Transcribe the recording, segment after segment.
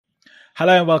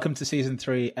Hello and welcome to season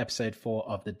 3, episode 4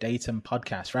 of the Datum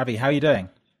podcast. Ravi, how are you doing?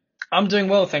 I'm doing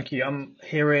well, thank you. I'm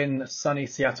here in sunny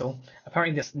Seattle.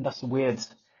 Apparently, that's a weird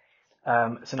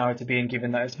scenario to be in,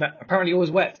 given that apparently always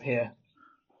wet here,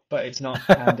 but it's not.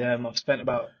 And I've spent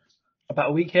about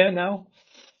a week here now.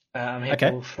 I'm here Okay,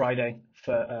 till Friday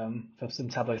for some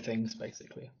Tableau things,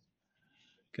 basically.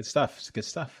 good stuff. It's good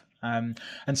stuff. And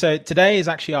so today is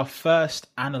actually our first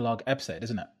analog episode,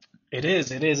 isn't it? It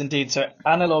is indeed. So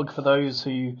analog, for those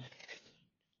who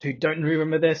don't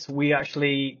remember this, we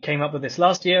actually came up with this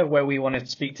last year where we wanted to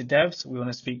speak to devs. We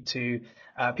want to speak to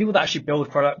people that actually build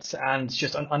products and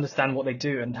just understand what they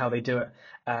do and how they do it,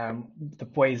 the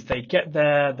ways they get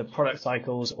there, the product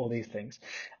cycles, all these things.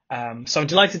 So I'm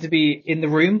delighted to be in the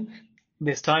room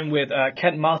this time with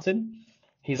Kent Martin.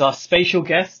 He's our spatial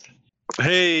guest.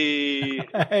 Hey,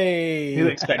 Hey! Who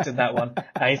expected that one?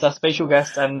 He's our spatial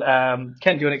guest. And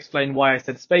Kent, do you want to explain why I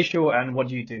said spatial and what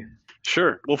do you do?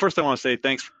 sure. Well, first I want to say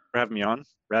thanks for having me on.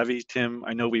 Ravi, Tim,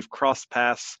 I know we've crossed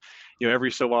paths,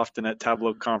 every so often at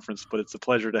Tableau conference, but it's a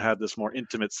pleasure to have this more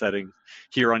intimate setting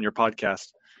here on your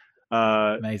podcast.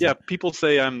 Amazing. Yeah, people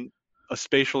say I'm a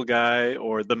spatial guy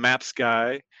or the maps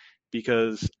guy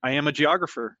because I am a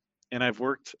geographer and I've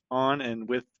worked on and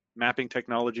with mapping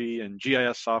technology and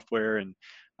GIS software and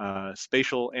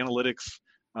spatial analytics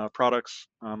products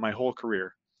my whole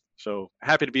career. So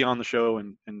happy to be on the show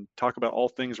and talk about all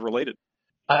things related.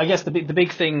 I guess the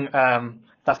big thing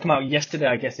that's come out yesterday,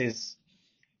 I guess, is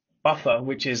Buffer,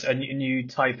 which is a new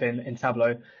type in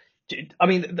Tableau. I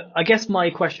mean, I guess my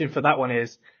question for that one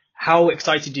is, how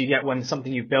excited do you get when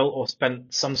something you've built or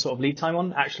spent some sort of lead time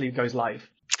on actually goes live?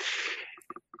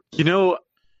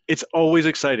 It's always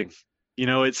exciting.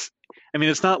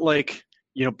 It's not like,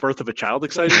 birth of a child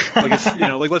exciting. Like it's,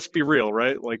 like let's be real,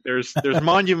 right? Like there's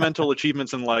monumental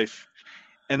achievements in life.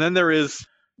 And then there is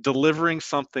delivering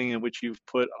something in which you've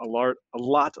put a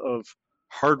lot of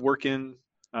hard work in.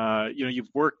 You've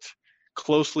worked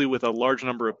closely with a large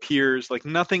number of peers. Like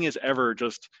nothing is ever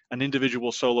just an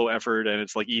individual solo effort and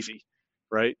it's like easy,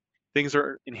 right? Things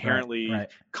are inherently Right.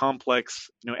 complex.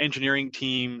 Engineering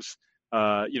teams,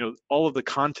 all of the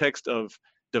context of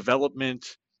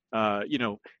development.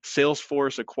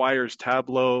 Salesforce acquires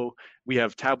Tableau. We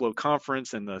have Tableau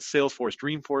conference and the Salesforce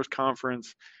Dreamforce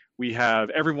conference. We have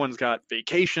everyone's got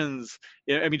vacations.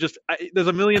 There's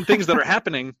a million things that are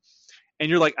happening. And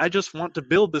you're like, I just want to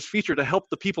build this feature to help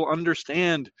the people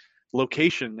understand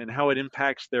location and how it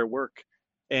impacts their work.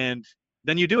 And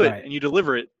then you do it Right. and you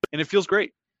deliver it and it feels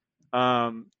great.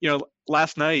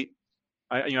 Last night,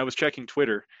 I was checking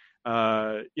Twitter.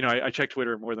 I check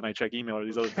Twitter more than I check email or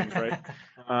these other things, right?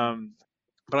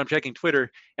 But I'm checking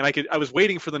Twitter and I was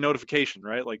waiting for the notification,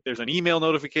 right? Like there's an email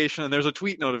notification and there's a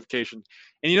tweet notification.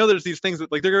 And there's these things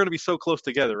that like they're going to be so close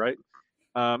together, right?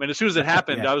 And as soon as it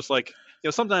happened, Yeah. I was like,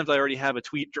 sometimes I already have a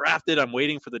tweet drafted. I'm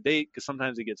waiting for the date because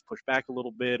sometimes it gets pushed back a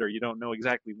little bit or you don't know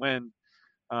exactly when.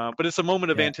 But it's a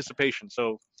moment of Yeah. anticipation.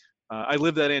 So I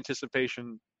live that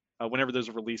anticipation whenever there's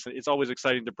a release. It's always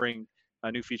exciting to bring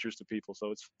new features to people.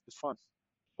 So it's fun.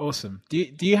 Awesome. Do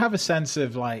you have a sense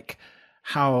of like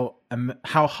how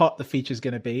hot the feature is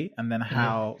going to be, and then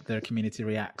how the community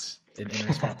reacts in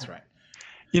response, right?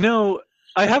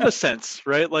 I have a sense,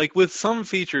 right? Like with some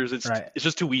features, it's Right.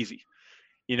 just too easy.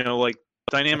 Like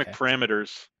dynamic Okay.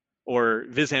 parameters or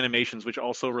Viz animations, which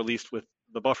also released with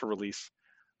the Buffer release.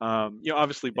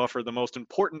 Obviously Buffer, the most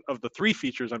important of the 3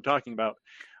 features I'm talking about,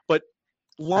 but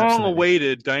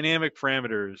long-awaited dynamic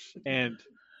parameters and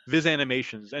Viz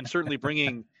animations, and certainly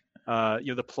bringing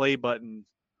the play button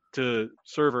to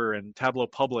server and Tableau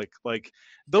public, like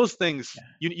those things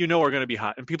are going to be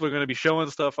hot and people are going to be showing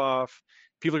stuff off.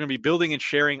 People are going to be building and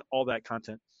sharing all that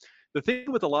content. The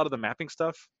thing with a lot of the mapping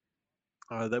stuff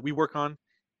that we work on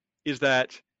is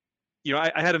that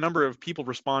I had a number of people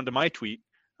respond to my tweet,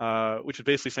 which is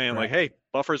basically saying like, hey,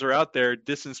 buffers are out there,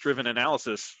 distance-driven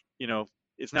analysis,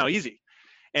 it's now easy.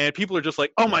 And people are just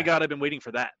like, oh my God, I've been waiting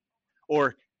for that.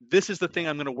 Or this is the thing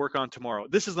I'm going to work on tomorrow.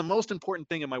 This is the most important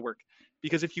thing in my work.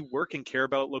 Because if you work and care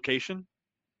about location,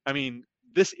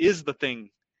 this is the thing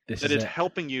that is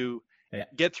helping you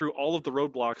get through all of the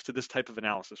roadblocks to this type of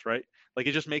analysis, right? Like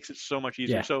it just makes it so much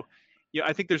easier. Yeah. So,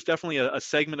 I think there's definitely a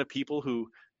segment of people who,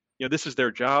 this is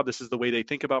their job. This is the way they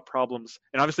think about problems.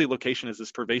 And obviously location is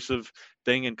this pervasive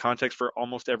thing in context for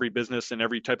almost every business and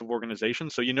every type of organization.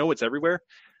 So, it's everywhere.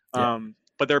 Yeah.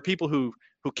 But there are people who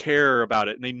care about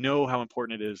it and they know how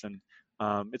important it is. And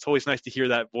it's always nice to hear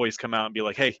that voice come out and be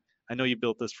like, hey, I know you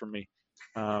built this for me,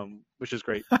 which is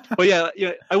great. But yeah,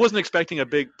 I wasn't expecting a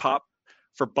big pop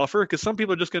for Buffer because some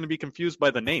people are just going to be confused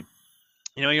by the name.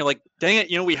 You're like, dang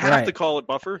it, we have to call it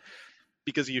Buffer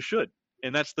because you should.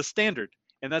 and that's the standard,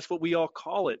 and that's what we all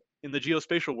call it in the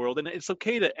geospatial world. And it's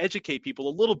okay to educate people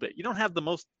a little bit. You don't have the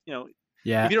most, if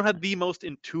Yeah. you don't have the most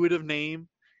intuitive name,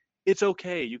 it's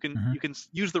okay. You can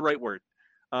use the right word,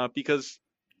 because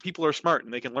people are smart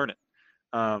and they can learn it.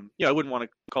 I wouldn't want to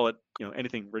call it,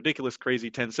 anything ridiculous, crazy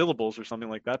 10 syllables or something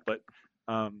like that. But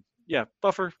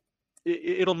buffer,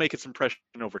 it'll make its impression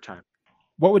over time.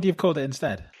 What would you have called it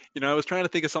instead? I was trying to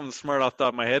think of something smart off the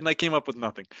top of my head, and I came up with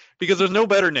nothing because there's no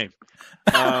better name.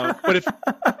 But if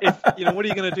what are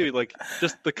you going to do? Like,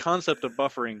 just the concept of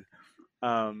buffering,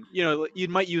 you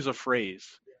might use a phrase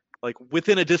like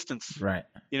within a distance, right?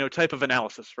 Type of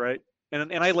analysis, right?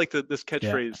 And I like this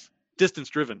catchphrase, distance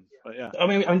driven. But yeah. I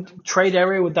mean, trade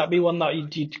area, would that be one that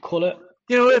you'd call it?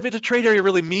 If it's a trade area,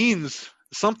 really means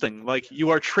something. Like,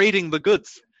 you are trading the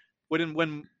goods.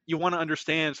 When you want to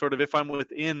understand sort of if I'm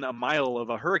within a mile of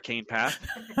a hurricane path,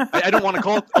 I don't want to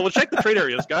call it, well, check the trade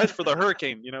areas, guys, for the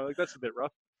hurricane. That's a bit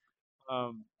rough.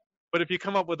 But if you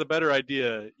come up with a better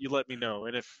idea, you let me know.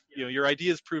 And if your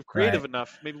ideas prove creative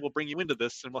enough, maybe we'll bring you into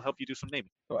this and we'll help you do some naming.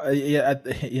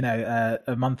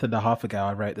 A month and a half ago,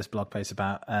 I wrote this blog post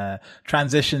about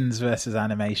transitions versus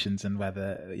animations and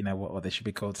whether what they should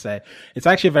be called. So it's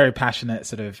actually a very passionate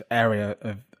sort of area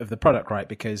of the product, right?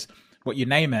 Because what you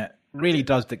name it really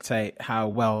does dictate how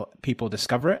well people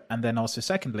discover it, and then also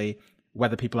secondly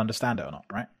whether people understand it or not,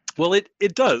 right? Well, it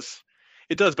does.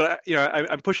 It does, but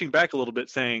I'm pushing back a little bit,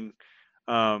 saying,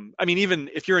 even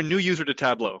if you're a new user to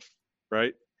Tableau,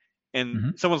 right,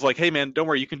 and someone's like, "Hey, man, don't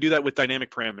worry, you can do that with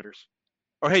dynamic parameters,"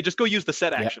 or "Hey, just go use the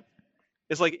set action."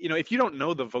 It's like, if you don't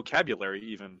know the vocabulary,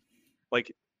 even,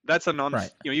 like, that's a non.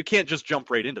 Right. You can't just jump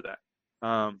right into that.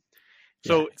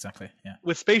 So exactly,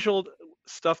 with spatial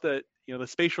stuff that the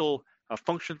spatial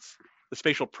functions, the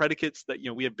spatial predicates that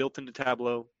we have built into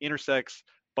Tableau, intersects,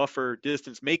 buffer,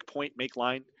 distance, make point, make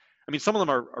line. I mean, some of them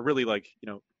are really like,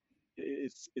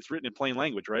 it's written in plain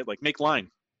language, right? Like, make line.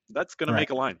 That's going to make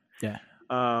a line. Yeah.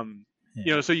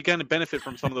 So you kind of benefit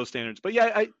from some of those standards. But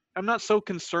I'm not so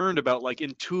concerned about like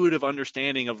intuitive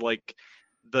understanding of like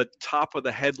the top of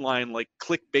the headline, like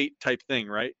clickbait type thing,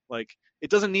 right? Like, it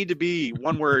doesn't need to be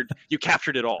one word. You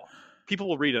captured it all. People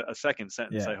will read a second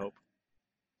sentence, I hope.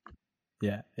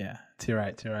 Yeah. Too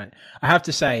right. I have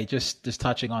to say, just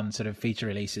touching on sort of feature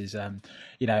releases, I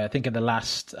think in the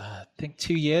last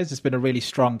 2 years, there's been a really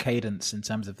strong cadence in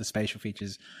terms of the spatial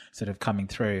features sort of coming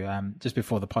through. Just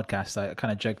before the podcast, I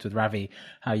kind of joked with Ravi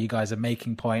how you guys are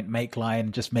making point, make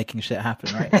line, just making shit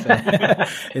happen, right?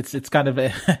 So it's kind of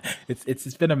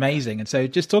it's been amazing. And so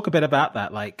just talk a bit about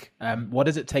that. Like, what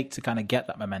does it take to kind of get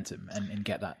that momentum and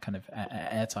get that kind of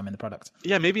airtime in the product?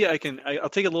 Yeah, maybe I'll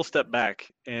take a little step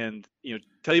back and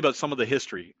tell you about some of the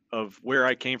history of where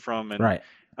I came from, and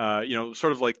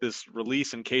sort of like this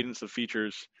release and cadence of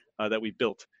features that we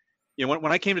built.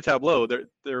 When I came to Tableau,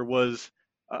 there was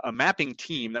a mapping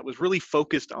team that was really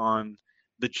focused on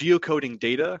the geocoding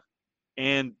data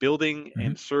and building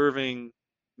and serving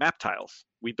map tiles.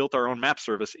 We built our own map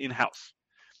service in-house,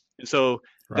 and so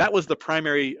that was the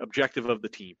primary objective of the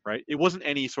team. Right? It wasn't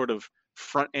any sort of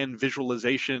front-end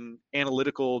visualization,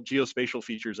 analytical, geospatial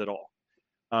features at all.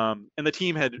 And the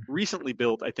team had recently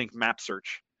built, I think, Map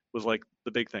Search was like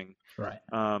the big thing. Right.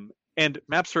 And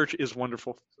Map Search is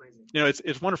wonderful.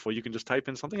 It's wonderful. You can just type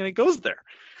in something and it goes there.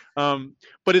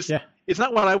 But it's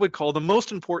not what I would call the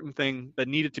most important thing that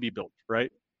needed to be built,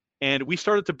 right? And we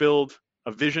started to build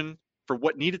a vision for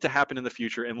what needed to happen in the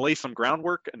future and lay some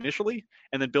groundwork initially,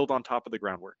 and then build on top of the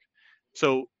groundwork.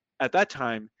 So at that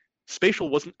time, spatial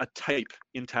wasn't a type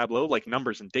in Tableau, like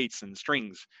numbers and dates and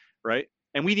strings, right?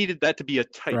 And we needed that to be a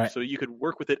type so you could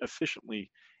work with it efficiently,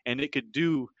 and it could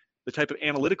do the type of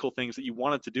analytical things that you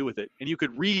wanted to do with it. And you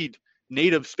could read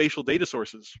native spatial data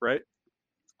sources, right?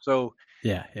 So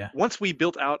once we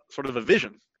built out sort of a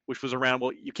vision, which was around,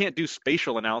 well, you can't do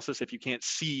spatial analysis if you can't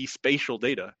see spatial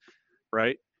data,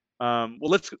 right?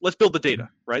 Let's build the data,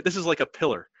 right? This is like a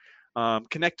pillar,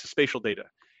 connect to spatial data.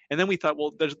 And then we thought,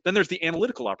 well, there's the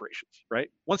analytical operations, right?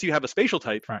 Once you have a spatial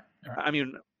type, I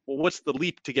mean, well, what's the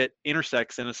leap to get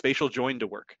intersects and a spatial join to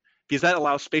work? Because that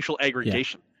allows spatial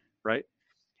aggregation, right?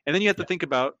 And then you have to think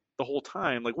about the whole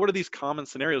time, like, what are these common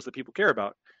scenarios that people care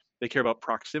about? They care about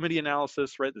proximity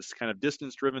analysis, right? This kind of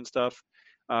distance-driven stuff.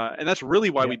 And that's really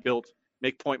why we built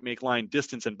make point, make line,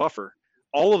 distance, and buffer.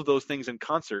 All of those things in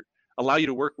concert allow you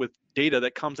to work with data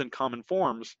that comes in common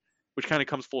forms, which kind of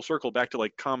comes full circle back to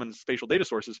like common spatial data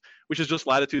sources, which is just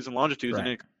latitudes and longitudes in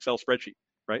an Excel spreadsheet,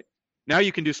 right? Now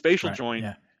you can do spatial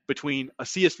join between a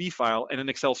CSV file and an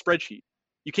Excel spreadsheet.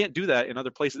 You can't do that in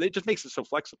other places. It just makes it so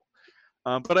flexible.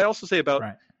 But I also say about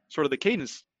sort of the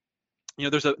cadence,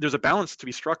 there's a balance to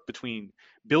be struck between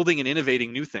building and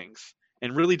innovating new things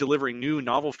and really delivering new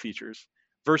novel features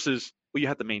versus, well, you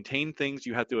have to maintain things.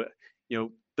 You have to,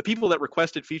 the people that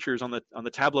requested features on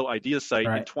the Tableau Ideas site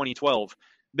in 2012,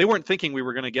 they weren't thinking we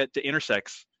were going to get to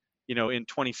intersex, in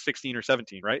 2016 or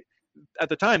 17, right? At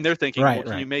the time, they're thinking, well,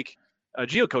 can you make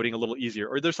geocoding a little easier,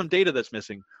 or there's some data that's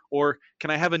missing, or can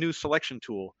I have a new selection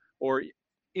tool, or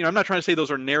I'm not trying to say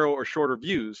those are narrow or shorter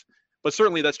views, but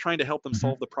certainly that's trying to help them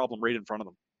solve the problem right in front of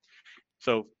them.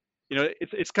 So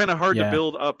it's kind of hard to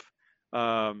build up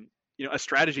a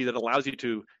strategy that allows you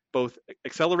to both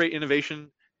accelerate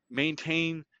innovation,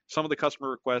 maintain some of the customer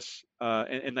requests,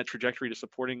 and that trajectory to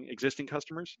supporting existing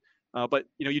customers, but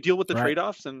you deal with the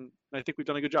trade-offs, and I think we've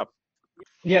done a good job.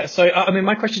 Yeah, so I mean,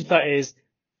 my question to that is,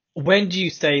 when do you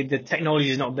say the technology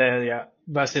is not there yet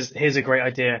versus here's a great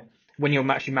idea, when you're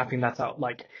actually mapping that out?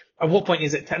 Like, at what point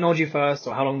is it technology first,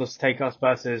 or how long does it take us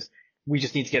versus we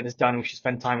just need to get this done, we should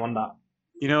spend time on that?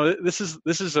 This is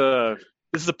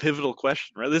a pivotal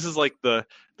question, right? This is like the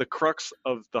crux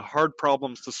of the hard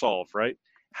problems to solve, right?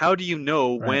 How do you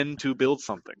know when to build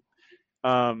something?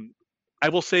 I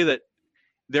will say that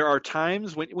there are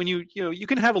times when you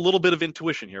can have a little bit of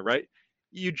intuition here, right?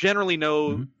 You generally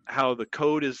know how the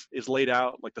code is laid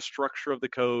out, like the structure of the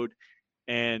code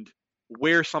and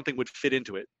where something would fit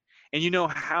into it. And you know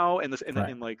how, and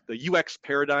like the UX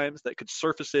paradigms that could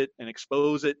surface it and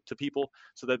expose it to people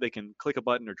so that they can click a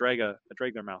button or drag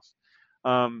their mouse.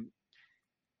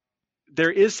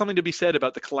 There is something to be said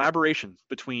about the collaboration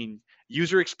between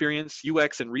user experience,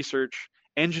 UX and research,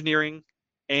 engineering,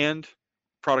 and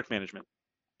product management,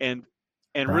 and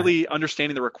really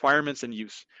understanding the requirements and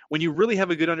use. When you really have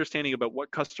a good understanding about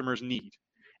what customers need,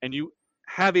 and you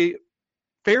have a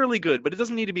fairly good, but it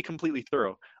doesn't need to be completely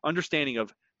thorough, understanding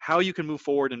of how you can move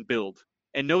forward and build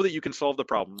and know that you can solve the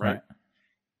problem, right?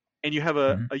 And you have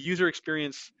a user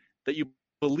experience that you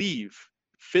believe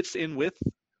fits in with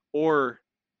or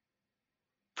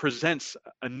presents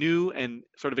a new and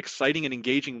sort of exciting and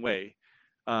engaging way,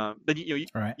 then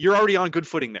you're already on good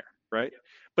footing there, right?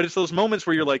 But it's those moments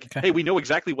where you're like, hey, we know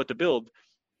exactly what to build,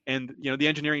 and the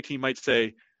engineering team might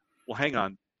say, well, hang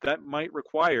on, that might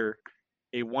require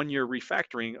a 1-year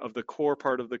refactoring of the core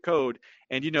part of the code,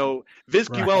 and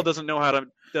VizQL doesn't know how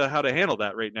to handle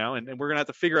that right now, and we're gonna have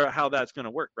to figure out how that's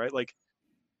gonna work, right? Like,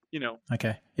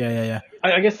 Okay. Yeah.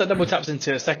 I guess that double taps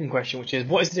into a second question, which is,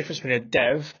 what is the difference between a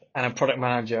dev and a product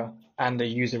manager and a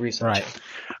user researcher?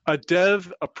 A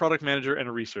dev, a product manager, and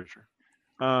a researcher.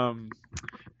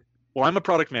 Well, I'm a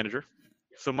product manager,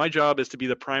 so my job is to be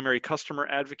the primary customer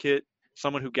advocate,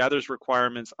 someone who gathers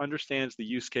requirements, understands the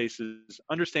use cases,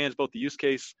 understands both the use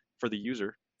case for the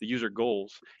user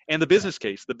goals, and the business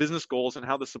case, the business goals, and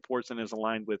how this supports and is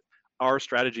aligned with our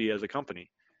strategy as a company.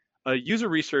 A user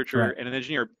researcher and an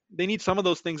engineer, they need some of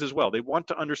those things as well. They want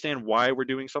to understand why we're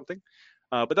doing something,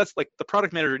 but that's like the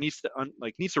product manager needs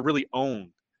to really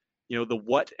own, the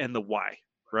what and the why,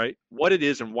 right? What it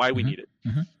is and why we need it.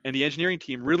 And the engineering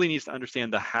team really needs to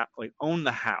understand the how, like own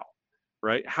the how,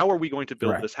 right? How are we going to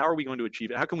build this? How are we going to achieve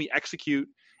it? How can we execute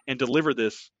and deliver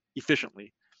this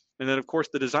efficiently? And then, of course,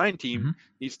 the design team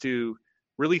needs to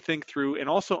really think through and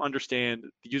also understand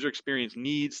the user experience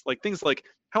needs, like things like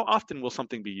how often will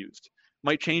something be used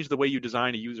might change the way you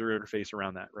design a user interface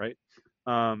around that, right?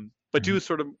 But do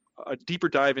sort of a deeper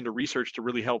dive into research to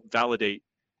really help validate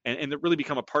and really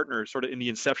become a partner sort of in the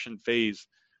inception phase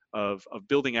of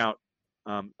building out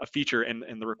a feature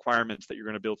and the requirements that you're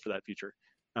going to build for that feature.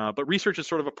 But research is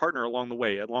sort of a partner along the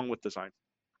way, along with design.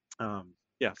 So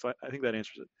I think that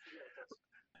answers it.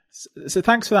 So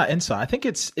thanks for that insight. I think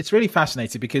it's really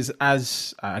fascinating because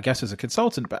as I guess as a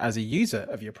consultant, but as a user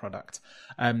of your product,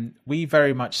 we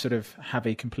very much sort of have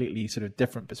a completely sort of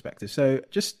different perspective. So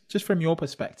just from your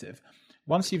perspective,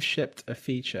 once you've shipped a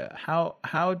feature,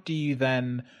 how do you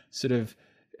then sort of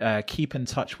keep in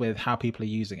touch with how people are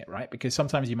using it, right? Because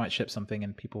sometimes you might ship something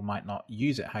and people might not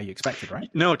use it how you expected, right?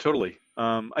 No, totally.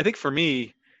 I think for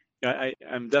me,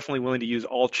 I'm definitely willing to use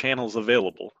all channels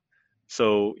available.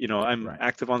 So, I'm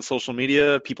active on social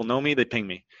media. People know me, they ping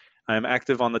me. I'm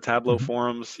active on the Tableau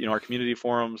forums, our community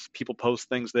forums. People post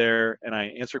things there and I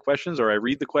answer questions or I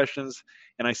read the questions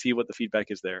and I see what the feedback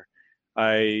is there.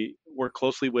 I work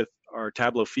closely with our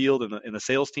Tableau field in the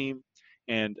sales team,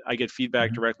 and I get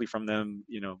feedback directly from them,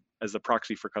 as the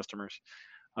proxy for customers.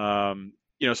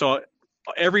 So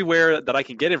everywhere that I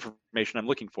can get information, I'm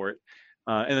looking for it.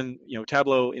 And then,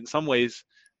 Tableau in some ways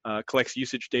collects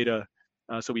usage data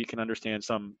so we can understand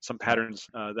some patterns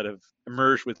that have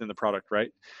emerged within the product,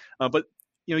 right? But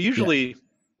usually,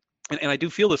 and I do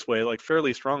feel this way like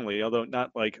fairly strongly, although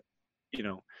not like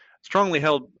strongly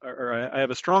held, or I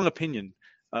have a strong opinion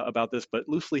about this, but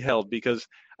loosely held, because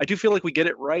I do feel like we get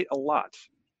it right a lot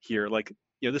here. Like,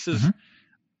 this is Hmm.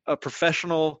 a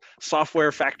professional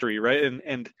software factory, right?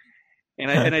 And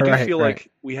I do Right, feel right,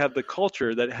 like we have the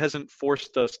culture that hasn't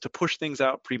forced us to push things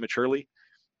out prematurely.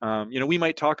 We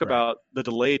might talk right, about the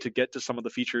delay to get to some of the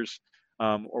features,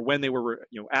 or when they were,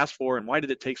 asked for, and why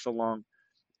did it take so long.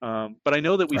 But I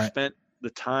know that we've right. spent the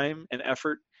time and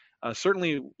effort.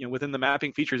 Certainly, within the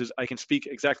mapping features, I can speak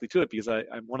exactly to it because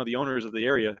I'm one of the owners of the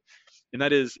area, and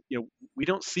that is, we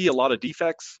don't see a lot of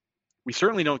defects. We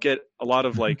certainly don't get a lot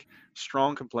of Hmm. like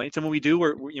strong complaints, and when we do,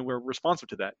 we're responsive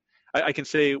to that. I can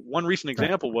say one recent Right,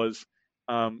 example was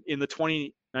in the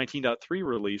 2019.3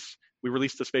 release, we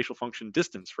released the spatial function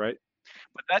distance, right?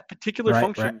 But that particular right, right,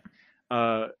 function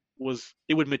uh,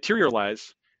 it would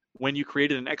materialize when you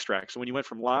created an extract. So when you went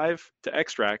from live to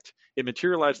extract, it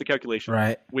materialized the calculation,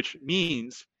 right. which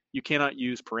means you cannot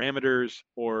use parameters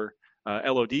or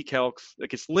LOD calcs.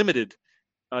 Like, it's limited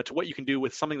to what you can do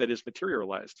with something that is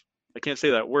materialized. I can't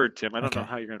say that word, Tim. I don't know Okay.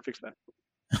 how you're going to fix that.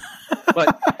 But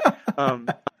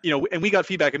and we got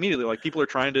feedback immediately. Like, people are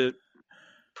trying to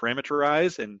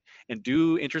parameterize and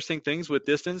do interesting things with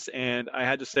distance, and I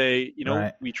had to say,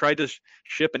 Right. we tried to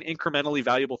ship an incrementally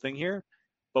valuable thing here,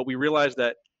 but we realized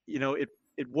that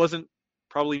it wasn't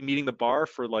probably meeting the bar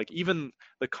for like even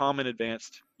the common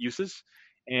advanced uses.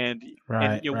 And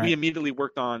Right, we right. immediately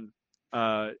worked on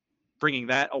bringing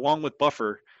that along with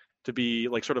buffer to be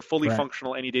like sort of fully Right.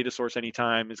 functional. Any data source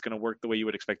anytime is going to work the way you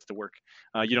would expect it to work.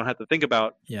 You don't have to think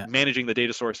about Yeah. managing the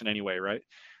data source in any way, right?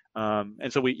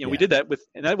 And so we Yeah. did that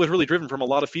and that was really driven from a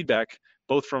lot of feedback,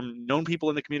 both from known people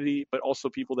in the community, but also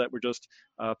people that were just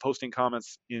posting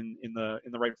comments in the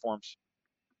right forums.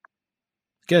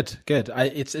 Good, good.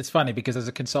 It's funny because as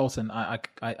a consultant,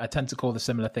 I tend to call the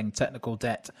similar thing technical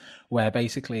debt, where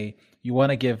basically you want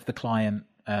to give the client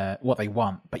what they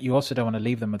want, but you also don't want to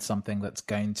leave them with something that's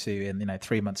going to, in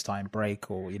 3 months' time,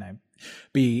 break or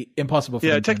be impossible for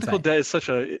Yeah, them to technical maintain. debt is such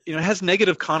a it has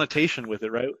negative connotation with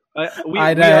it, right? We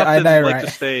I often know, like to right?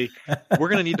 say we're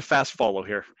going to need to fast follow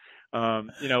here. We're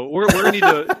going to need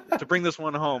to bring this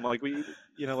one home. Like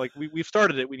we've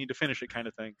started it, we need to finish it, kind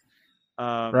of thing.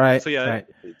 Right, So yeah, right.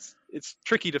 it's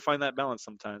tricky to find that balance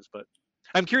sometimes. But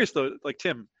I'm curious though, like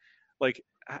Tim, like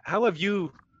how have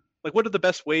you, like what are the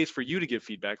best ways for you to give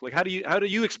feedback? Like how do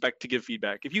you expect to give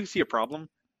feedback if you see a problem?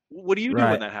 What do you do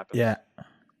when Right. that happens? Yeah.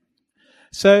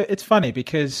 So it's funny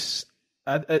because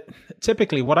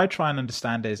typically what I try and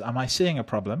understand is, am I seeing a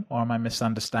problem or am I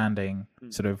misunderstanding Hmm.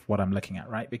 sort of what I'm looking at,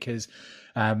 right? Because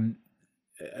um,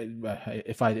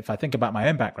 if I think about my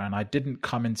own background, I didn't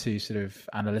come into sort of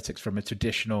analytics from a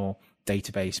traditional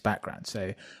database background.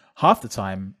 So half the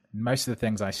time, most of the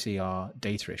things I see are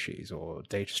data issues or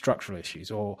data structural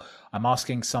issues, or I'm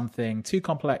asking something too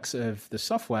complex of the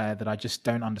software that I just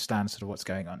don't understand sort of what's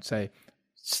going on. So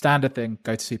standard thing,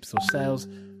 go to Superstore Sales,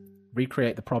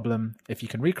 recreate the problem. If you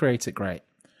can recreate it, great.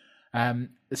 The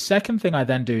second thing I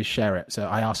then do is share it. So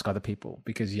I ask other people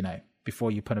because,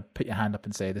 before you put your hand up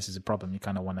and say this is a problem, you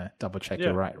kind of want to double check Yeah.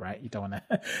 you're right? You don't want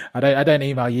to. I don't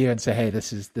email you and say, hey,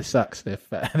 this sucks. If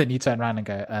then you turn around and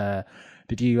go,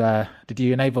 did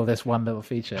you enable this one little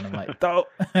feature? And I'm like, no.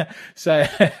 So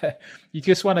you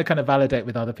just want to kind of validate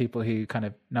with other people who kind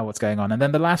of know what's going on. And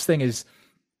then the last thing is,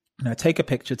 take a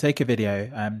picture, take a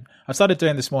video. I started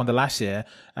doing this more in the last year,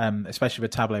 especially with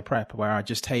Tableau Prep, where I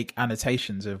just take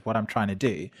annotations of what I'm trying to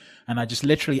do, and I just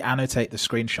literally annotate the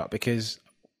screenshot. Because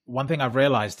one thing I've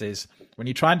realized is when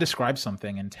you try and describe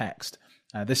something in text,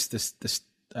 this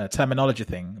terminology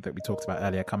thing that we talked about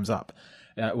earlier comes up,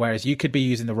 whereas you could be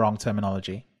using the wrong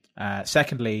terminology.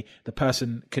 Secondly, the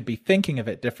person could be thinking of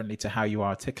it differently to how you are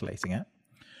articulating it.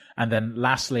 And then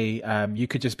lastly, you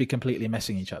could just be completely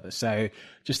missing each other. So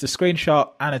just a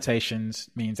screenshot, annotations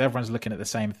means everyone's looking at the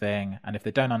same thing. And if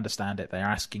they don't understand it, they're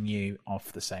asking you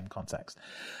off the same context.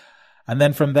 And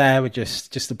then from there, we're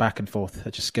just the back and forth,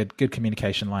 just good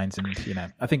communication lines. And,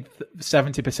 I think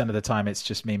 70% of the time, it's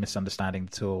just me misunderstanding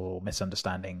the tool or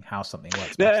misunderstanding how something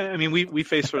works. Yeah, I mean, we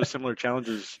face sort of similar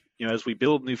challenges, as we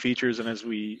build new features and as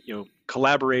we,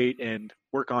 collaborate and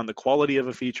work on the quality of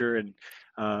a feature and,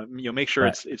 make sure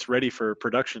Right. it's ready for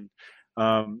production.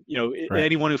 Right.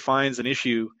 Anyone who finds an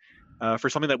issue for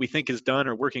something that we think is done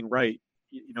or working right,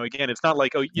 again, it's not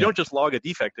like, you don't just log a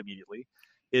defect immediately.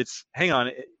 It's, hang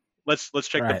on, let's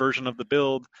check the Right. version of the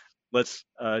build. Let's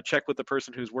check with the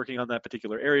person who's working on that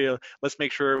particular area. Let's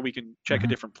make sure we can check a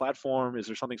different platform. Is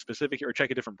there something specific, or check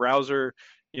a different browser?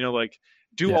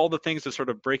 Do Yeah. all the things to sort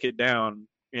of break it down.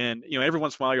 And every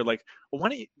once in a while, you're like, well, why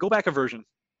don't you go back a version?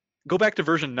 go back to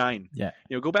version 9. Yeah.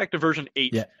 Go back to version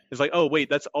 8. Yeah. It's like, oh wait,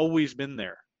 that's always been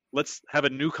there. Let's have a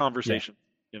new conversation.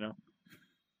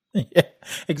 Yeah,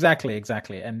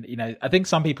 exactly. And I think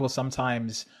some people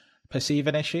sometimes perceive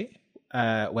an issue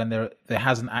when there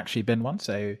hasn't actually been one.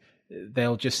 So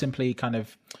they'll just simply kind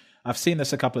of, I've seen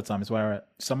this a couple of times where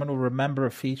someone will remember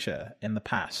a feature in the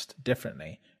past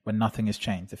differently when nothing has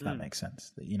changed, if that makes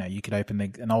sense. You could open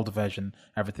an older version,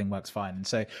 everything works fine. And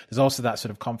so there's also that sort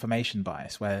of confirmation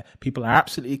bias where people are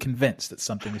absolutely convinced that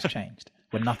something has changed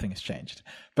when nothing has changed.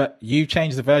 But you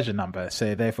changed the version number,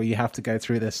 so therefore you have to go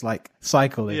through this like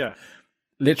cycle of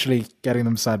literally getting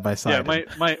them side by side.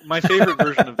 Yeah, my favorite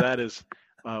version of that is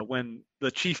when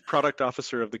the chief product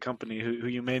officer of the company, who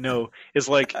you may know, is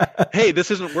like, hey,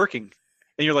 this isn't working.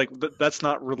 And you're like, that's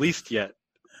not released yet.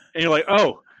 And you're like,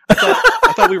 oh,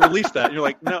 I thought we released that. And you're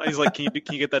like, no. He's like, can you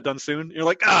get that done soon? And you're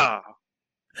like, ah.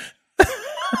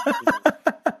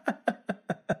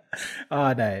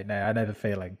 Oh no, I know the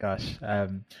feeling. Gosh,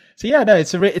 so yeah, no,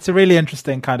 it's a really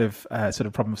interesting kind of sort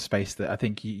of problem space that I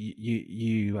think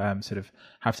you sort of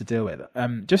have to deal with.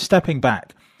 Just stepping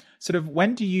back, sort of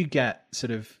when do you get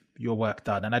sort of your work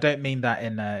done? And I don't mean that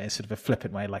in a sort of a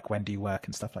flippant way, like when do you work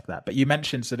and stuff like that. But you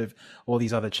mentioned sort of all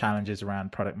these other challenges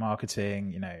around product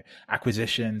marketing,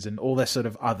 acquisitions, and all this sort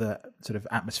of other sort of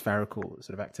atmospherical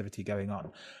sort of activity going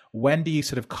on. When do you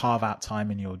sort of carve out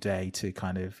time in your day to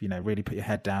kind of, really put your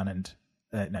head down and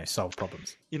solve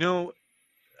problems?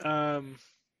 I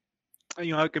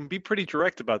can be pretty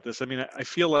direct about this. I mean, I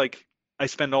feel like I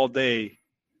spend all day,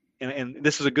 and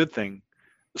this is a good thing,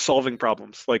 solving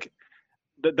problems. Like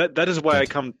that is why I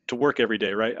come to work every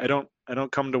day, right? I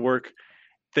don't come to work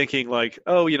thinking like,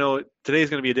 oh, today's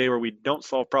going to be a day where we don't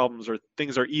solve problems or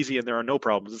things are easy and there are no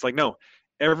problems. It's like, no,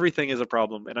 everything is a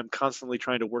problem, and I'm constantly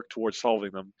trying to work towards solving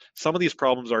them. Some of these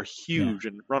problems are huge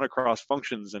and run across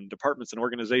functions and departments and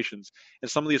organizations,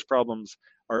 and some of these problems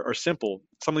are simple.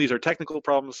 Some of these are technical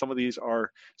problems. Some of these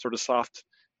are sort of soft,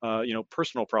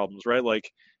 personal problems, right?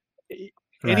 Like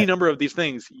any number of these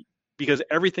things, because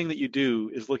everything that you do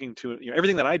is looking to,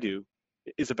 everything that I do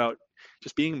is about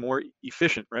just being more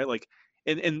efficient, right? Like,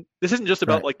 and this isn't just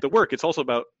about like the work. It's also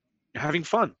about having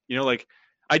fun, like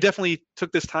I definitely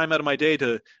took this time out of my day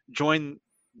to join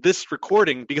this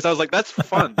recording because I was like, that's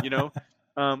fun,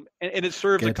 and it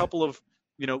serves a couple of,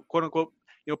 quote unquote,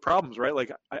 problems, right?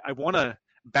 Like I want to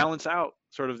balance out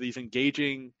sort of these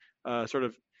engaging, sort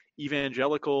of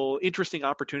evangelical, interesting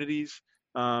opportunities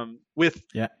with,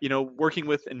 working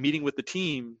with and meeting with the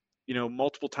team,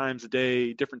 multiple times a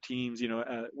day, different teams,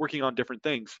 working on different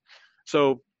things.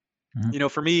 So,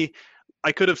 for me,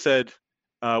 I could have said,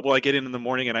 I get in the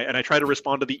morning and I try to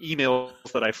respond to the emails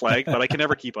that I flag, but I can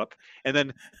never keep up. And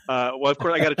then, of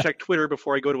course, I got to check Twitter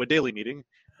before I go to a daily meeting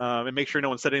and make sure no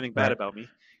one said anything bad about me.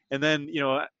 And then,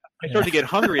 I started to get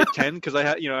hungry at 10 because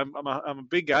I'm a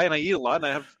big guy and I eat a lot and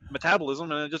I have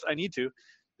metabolism and I need to.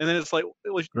 And then it's like,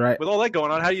 with all that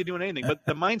going on, how are you doing anything? But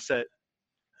the mindset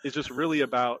is just really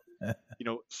about,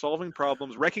 solving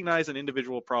problems, recognize an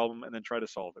individual problem, and then try to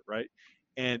solve it, right?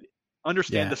 And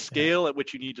understand the scale at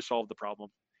which you need to solve the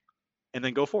problem, and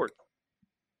then go forward.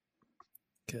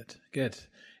 Good.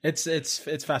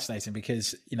 It's fascinating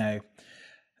because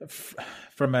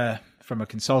from a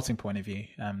consulting point of view,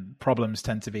 problems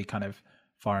tend to be kind of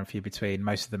far and few between.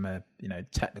 Most of them are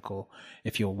technical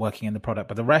if you're working in the product,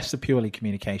 but the rest are purely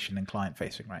communication and client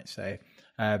facing, right? So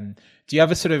do you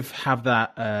ever sort of have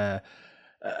that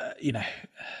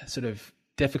sort of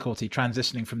difficulty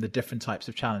transitioning from the different types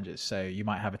of challenges? So you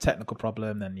might have a technical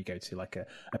problem, then you go to like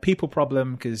a people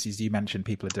problem, because as you mentioned,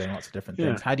 people are doing lots of different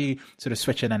things. How do you sort of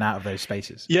switch in and out of those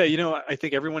spaces? Yeah, I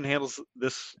think everyone handles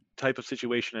this type of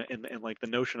situation in like the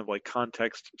notion of like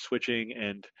context switching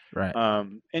and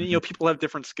people have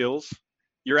different skills.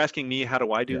 You're asking me, how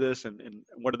do I do this, and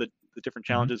what are the different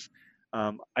challenges?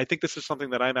 I think this is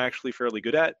something that I'm actually fairly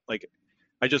good at. Like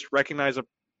I just recognize a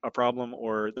problem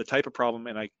or the type of problem,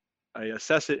 and I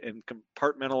assess it and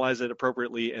compartmentalize it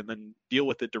appropriately and then deal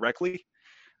with it directly.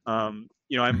 I'm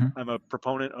a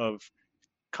proponent of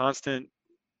constant,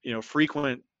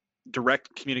 frequent,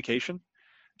 direct communication.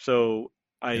 So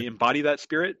I embody that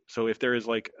spirit. So if there is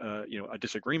like, a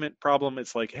disagreement problem,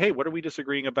 it's like, hey, what are we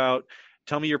disagreeing about?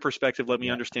 Tell me your perspective. Let me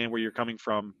understand where you're coming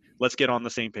from. Let's get on the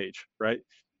same page, right?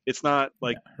 It's not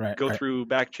like go through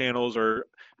back channels or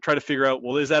try to figure out,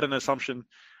 well, is that an assumption?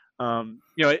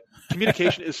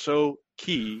 Communication is so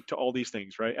key to all these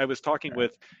things, right? I was talking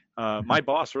with my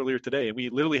boss earlier today, and we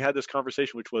literally had this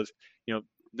conversation, which was,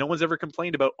 no one's ever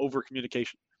complained about over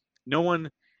communication. No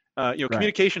one,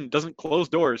 communication doesn't close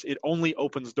doors; it only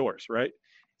opens doors, right?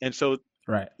 And so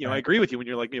Right. you know, I Right. agree with you when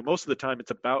you're like, most of the time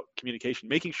it's about communication,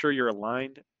 making sure you're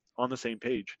aligned on the same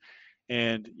page.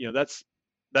 And, that's,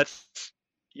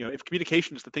 if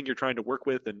communication is the thing you're trying to work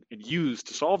with and use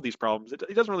to solve these problems,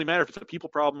 it doesn't really matter if it's a people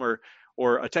problem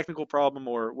or a technical problem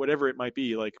or whatever it might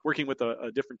be, like working with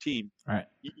a different team. Right.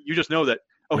 You just know that,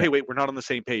 oh, Yeah. hey, wait, we're not on the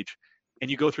same page. And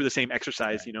you go through the same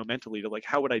exercise, Right. mentally to like,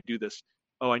 how would I do this?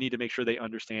 Oh, I need to make sure they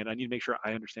understand. I need to make sure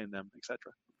I understand them,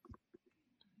 etc.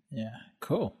 Yeah.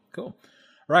 Cool. Cool.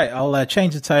 Right. I'll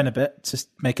change the tone a bit, just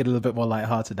make it a little bit more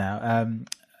lighthearted now.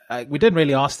 We didn't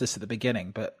really ask this at the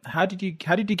beginning, but how did you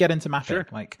get into mapping? Sure.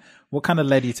 Like, what kind of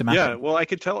led you to mapping? Yeah, well, I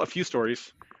could tell a few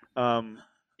stories.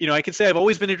 I could say I've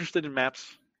always been interested in maps.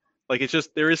 Like, it's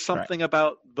just, there is something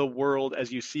about the world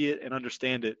as you see it and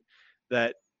understand it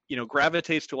that,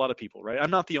 gravitates to a lot of people, right?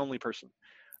 I'm not the only person.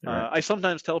 Right. I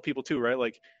sometimes tell people too, right?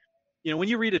 Like, when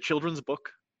you read a children's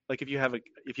book, like if you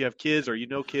have kids or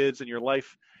kids in your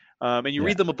life, and you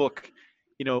read them a book,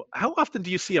 how often do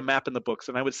you see a map in the books?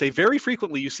 And I would say very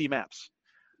frequently you see maps.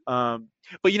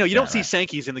 But you don't see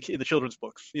Sankey's in the children's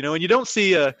books, and you don't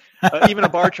see even a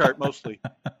bar chart mostly.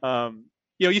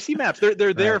 You see maps.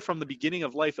 They're there from the beginning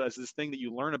of life as this thing that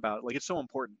you learn about. Like, it's so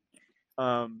important.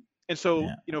 And so,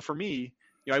 for me,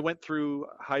 I went through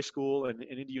high school and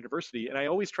into university, and I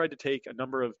always tried to take a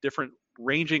number of different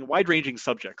wide-ranging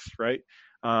subjects, right?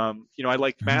 I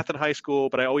liked math in high school,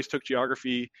 but I always took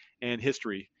geography and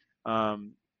history.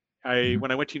 When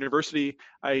I went to university,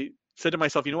 I said to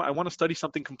myself, I want to study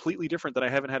something completely different that I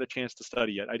haven't had a chance to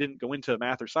study yet. I didn't go into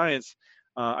math or science.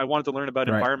 I wanted to learn about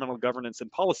environmental governance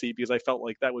and policy because I felt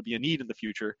like that would be a need in the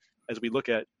future as we look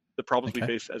at the problems we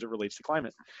face as it relates to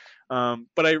climate.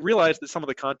 But I realized that some of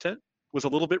the content was a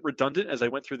little bit redundant as I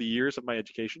went through the years of my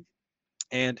education.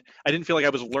 And I didn't feel like I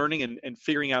was learning and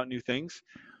figuring out new things.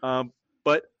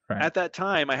 But at that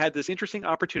time, I had this interesting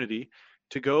opportunity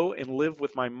to go and live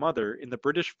with my mother in the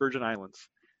British Virgin Islands.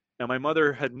 Now, my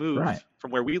mother had moved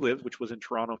from where we lived, which was in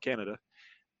Toronto, Canada,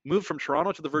 moved from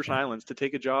Toronto to the Virgin Islands to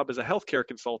take a job as a healthcare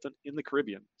consultant in the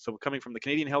Caribbean. So coming from the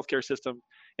Canadian healthcare system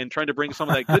and trying to bring some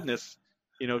of that goodness,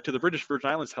 to the British Virgin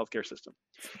Islands healthcare system.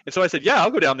 And so I said, yeah,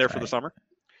 I'll go down there for the summer.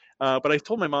 But I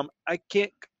told my mom, I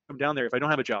can't come down there if I don't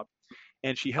have a job.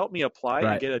 And she helped me apply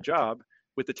and get a job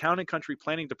with the Town and Country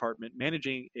Planning Department,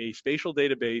 managing a spatial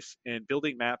database and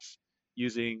building maps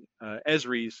using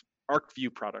Esri's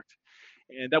ArcView product.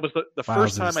 And that was the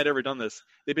first time I'd ever done this.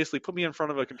 They basically put me in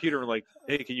front of a computer and were like,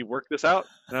 hey, can you work this out?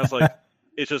 And I was like,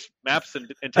 it's just maps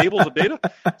and tables of data?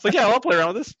 It's like, yeah, I'll play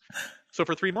around with this. So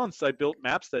for 3 months, I built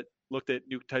maps that looked at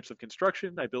new types of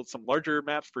construction. I built some larger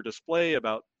maps for display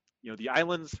about, the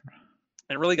islands,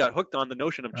 and really got hooked on the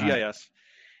notion of GIS.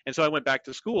 And so I went back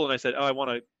to school and I said, oh, I want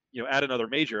to, add another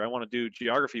major. I want to do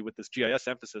geography with this GIS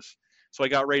emphasis. So I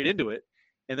got right into it.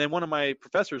 And then one of my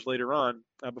professors later on,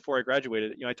 before I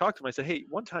graduated, I talked to him. I said, hey,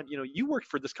 one time, you worked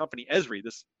for this company, Esri,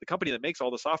 the company that makes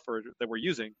all the software that we're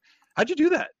using. How'd you do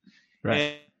that?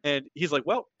 And he's like,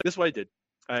 well, this is what I did.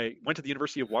 I went to the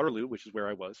University of Waterloo, which is where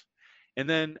I was. And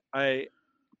then I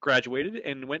graduated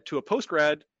and went to a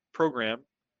post-grad program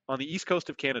on the east coast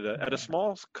of Canada at a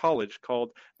small college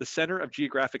called the Center of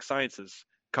Geographic Sciences,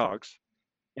 COGS.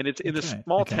 And it's in this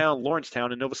small town,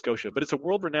 Lawrencetown in Nova Scotia, but it's a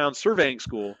world-renowned surveying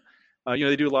school.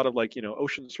 They do a lot of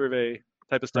ocean survey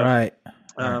type of stuff.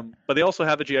 But they also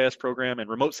have a GIS program and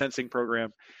remote sensing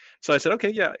program. So I said, okay,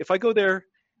 yeah, if I go there,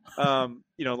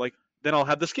 then I'll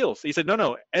have the skills. He said,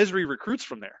 no, Esri recruits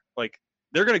from there. Like,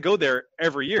 they're going to go there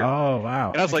every year. Oh,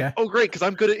 wow. And I was like, oh, great, because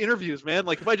I'm good at interviews, man.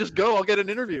 Like, if I just go, I'll get an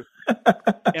interview.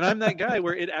 And I'm that guy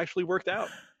where it actually worked out.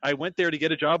 I went there to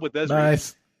get a job with Esri.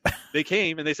 Nice. They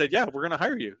came and they said, yeah, we're going to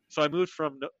hire you. So I moved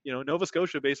from, Nova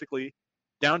Scotia, basically,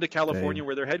 down to California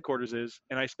where their headquarters is.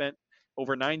 And I spent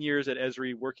over 9 years at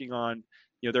Esri working on,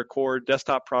 their core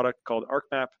desktop product called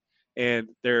ArcMap and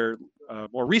their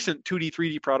more recent 2D,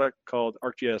 3D product called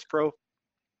ArcGIS Pro.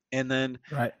 And then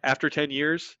after 10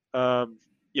 years,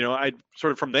 I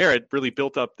sort of from there, I'd really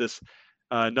built up this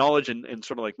knowledge and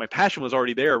sort of like my passion was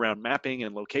already there around mapping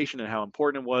and location and how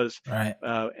important it was.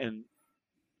 And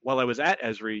while I was at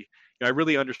Esri, I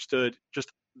really understood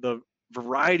just the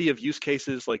variety of use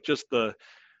cases, like just the,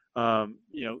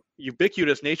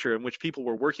 ubiquitous nature in which people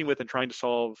were working with and trying to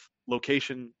solve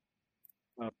location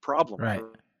problems.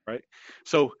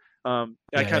 So I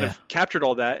kind of captured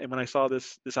all that. And when I saw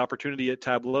this opportunity at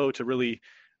Tableau to really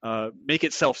make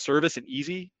it self-service and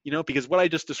easy, because what I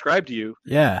just described to you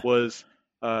was,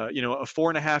 a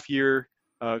 4.5 year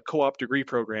co-op degree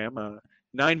program, a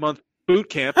 9-month boot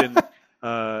camp in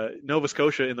Nova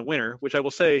Scotia in the winter, which I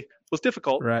will say was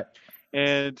difficult.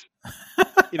 And,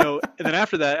 and then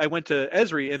after that, I went to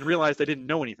Esri and realized I didn't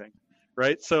know anything.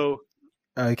 So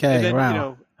And Okay, then,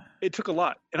 wow. it took a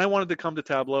lot. And I wanted to come to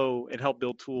Tableau and help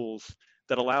build tools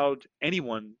that allowed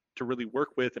anyone to really work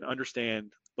with and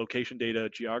understand location data,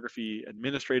 geography,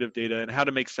 administrative data, and how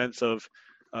to make sense of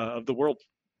the world.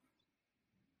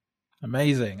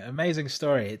 Amazing, amazing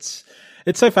story. It's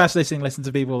so fascinating to listen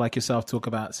to people like yourself talk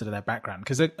about sort of their background,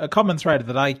 because a common thread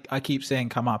that I keep seeing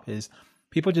come up is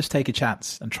people just take a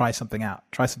chance and try something out,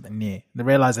 try something new. They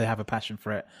realize they have a passion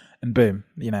for it, and boom,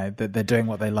 they're doing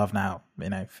what they love now. Yeah,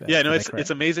 no, for their it's career.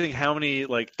 amazing how many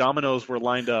like dominoes were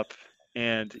lined up,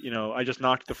 and I just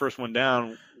knocked the first one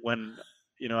down when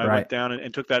I went Right, down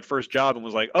and took that first job and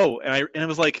was like, oh, and it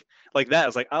was like that. I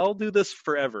was like, I'll do this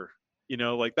forever.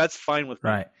 Like that's fine with me.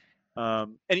 right.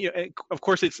 And of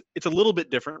course, it's a little bit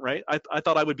different, right? I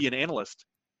thought I would be an analyst.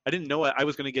 I didn't know I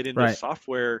was going to get into Right.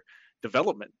 software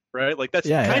development, right? Like that's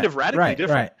Yeah, kind yeah. of radically Right,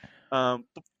 different. right.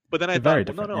 But then I They're very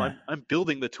thought, well, no, different. no, Yeah. I'm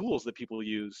building the tools that people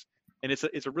use, and it's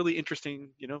a really interesting,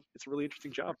 it's a really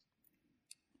interesting job.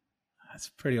 That's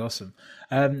pretty awesome.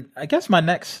 I guess my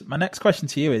next question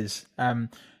to you is,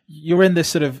 you're in this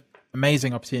sort of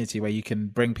amazing opportunity where you can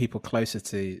bring people closer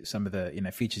to some of the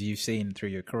features you've seen through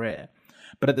your career,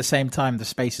 but at the same time the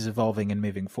space is evolving and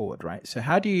moving forward, right? So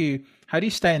how do you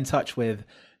stay in touch with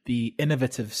the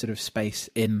innovative sort of space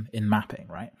in mapping,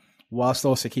 right? Whilst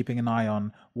also keeping an eye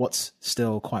on what's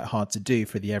still quite hard to do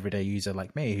for the everyday user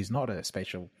like me, who's not a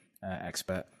spatial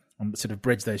expert, and sort of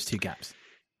bridge those two gaps.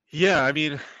 Yeah, I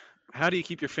mean, how do you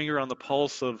keep your finger on the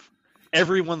pulse of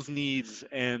everyone's needs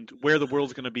and where the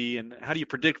world's going to be, and how do you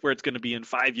predict where it's going to be in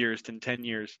 5 years, in 10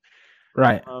 years?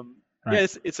 Right. Yeah,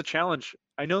 Right. it's a challenge.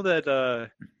 I know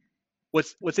that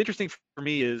what's interesting for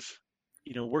me is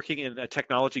working in a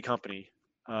technology company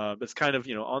that's kind of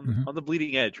Hmm. on the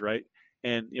bleeding edge, right?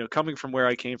 And coming from where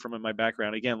I came from in my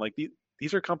background, again, like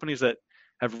these are companies that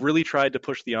have really tried to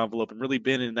push the envelope and really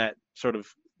been in that sort of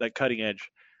that cutting edge.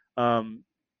 Um,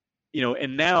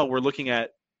 and now we're looking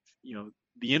at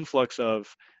the influx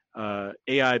of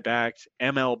AI backed,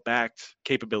 ML backed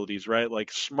capabilities, right? Like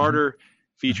Hmm. smarter Hmm.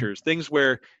 features, things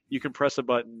where you can press a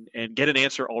button and get an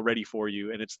answer already for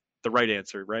you, and it's the right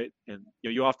answer, right? And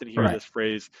you often hear Right. this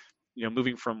phrase,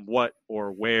 moving from what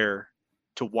or where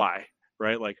to why,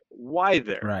 right? Like why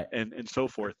there, Right. and so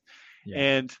forth. Yeah.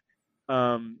 And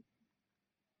um,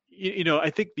 I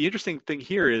think the interesting thing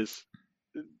here is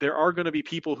there are going to be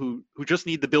people who just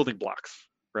need the building blocks,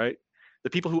 right? The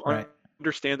people who Right.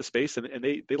 understand the space and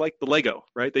they like the Lego,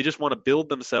 right? They just want to build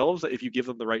themselves if you give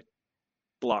them the right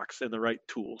blocks and the right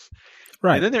tools.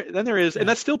 And Right. then there is, and Yeah.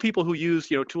 that's still people who use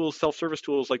tools, self-service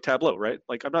tools like Tableau, right?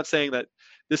 Like I'm not saying that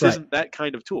this Right. isn't that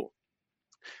kind of tool,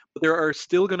 but there are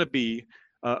still going to be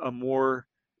a more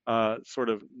sort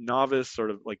of novice,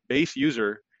 sort of like base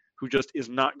user who just is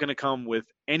not going to come with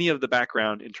any of the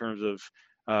background in terms of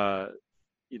uh,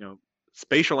 you know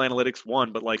spatial analytics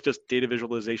one, but like just data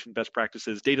visualization best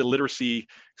practices, data literacy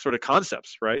sort of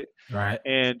concepts, right? Right.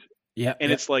 and Yep. and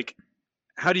Yep. it's like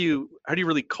how do you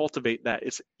really cultivate that?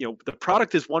 It's the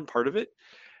product is one part of it,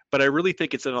 but I really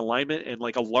think it's an alignment and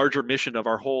like a larger mission of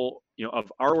our whole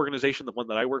of our organization, the one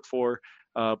that I work for,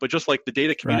 but just like the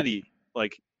data Right. community,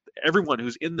 like everyone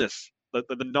who's in this, the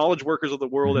knowledge workers of the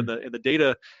world Hmm. and the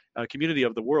data community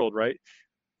of the world, right?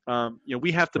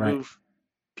 We have to Right. move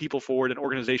people forward and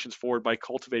organizations forward by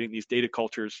cultivating these data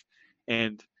cultures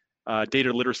and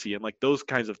data literacy and like those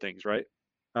kinds of things, right?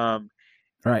 Um,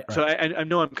 Right. so Right. I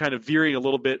know I'm kind of veering a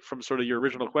little bit from sort of your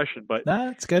original question, but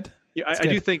That's good. yeah, It's I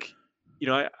do good. think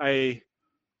I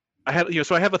have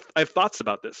so I have thoughts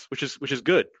about this, which is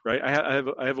good, right? I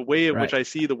have a way in which Right. I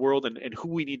see the world and who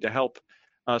we need to help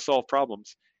solve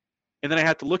problems, and then I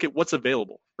have to look at what's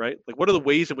available, right? Like what are the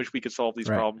ways in which we could solve these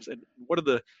Right. problems, and what are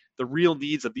the real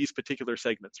needs of these particular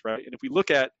segments, right? And if we look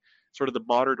at sort of the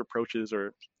modern approaches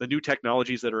or the new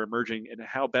technologies that are emerging and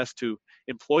how best to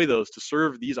employ those to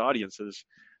serve these audiences,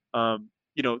 um,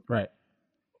 you know, Right.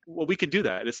 well, we can do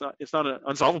that. It's not an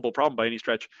unsolvable problem by any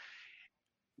stretch.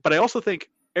 But I also think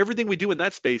everything we do in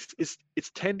that space is it's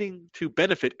tending to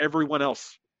benefit everyone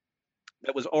else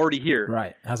that was already here,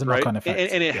 Right. Has a right? knock-on And,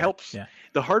 effect. and it Yeah. helps. Yeah.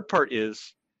 The hard part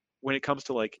is when it comes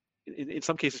to like in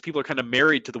some cases people are kind of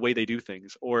married to the way they do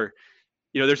things, or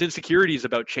there's insecurities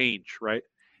about change, right?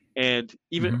 And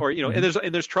even Hmm. or Hmm.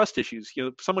 and there's trust issues.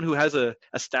 Someone who has a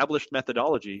established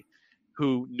methodology,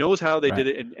 who knows how they Right. did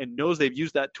it and knows they've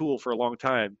used that tool for a long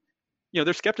time.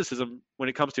 There's skepticism when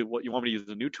it comes to what you want me to use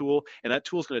a new tool, and that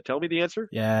tool is going to tell me the answer.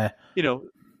 Yeah. You know,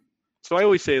 so I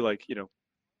always say like,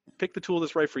 pick the tool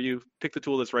that's right for you, pick the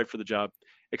tool that's right for the job,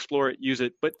 explore it, use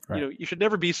it. But Right. you should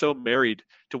never be so married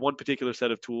to one particular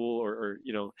set of tool, or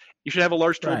you should have a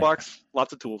large Right. toolbox,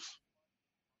 lots of tools.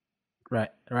 Right.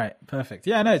 Perfect.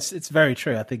 Yeah, no, it's very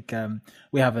true. I think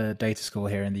we have a data school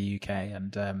here in the UK,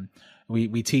 and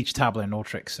we teach Tableau and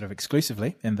Alteryx sort of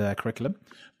exclusively in the curriculum.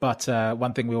 But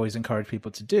one thing we always encourage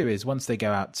people to do is once they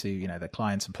go out to their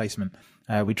clients and placement,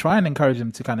 we try and encourage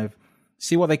them to kind of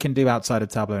see what they can do outside of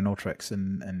Tableau and Alteryx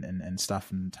and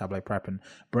stuff and Tableau Prep, and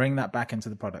bring that back into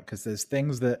the product, because there's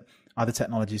things that other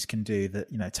technologies can do that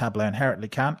Tableau inherently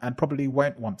can and probably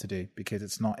won't want to do because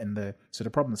it's not in the sort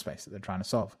of problem space that they're trying to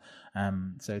solve.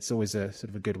 So it's always a sort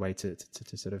of a good way to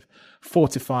sort of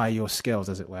fortify your skills,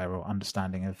 as it were, or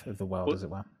understanding of the world, as it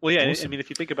were. Well, yeah, Awesome. I mean, if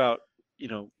you think about,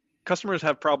 customers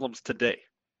have problems today,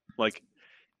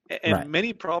 and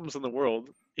many problems in the world,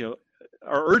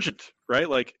 are urgent, right?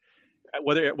 Like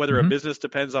whether a business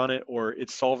depends on it or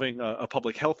it's solving a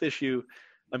public health issue.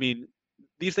 I mean,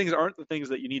 these things aren't the things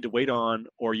that you need to wait on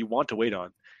or you want to wait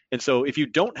on. And so if you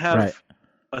don't have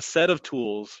a set of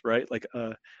tools, right, like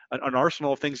an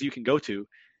arsenal of things you can go to,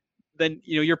 then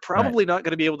you're probably not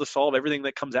going to be able to solve everything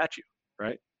that comes at you,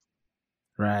 right?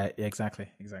 Right. Yeah, exactly.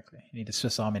 You need a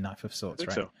Swiss Army knife of sorts,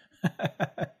 right? So.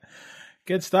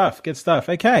 Good stuff.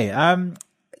 Okay.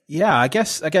 Yeah, I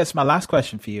guess my last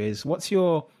question for you is what's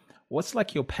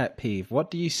like your pet peeve?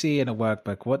 What do you see in a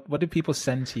workbook? What do people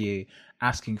send to you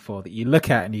asking for that you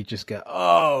look at and you just go,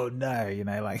 oh no,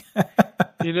 like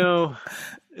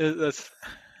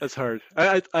that's hard.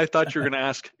 I thought you were going to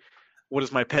ask what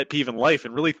is my pet peeve in life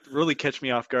and really catch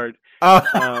me off guard. But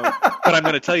I'm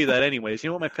going to tell you that anyways. You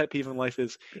know what my pet peeve in life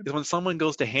is when someone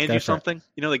goes to hand you something,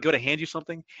 they go to hand you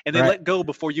something and they let go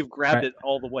before you've grabbed it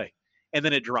all the way, and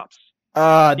then it drops.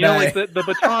 Like the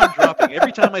baton dropping.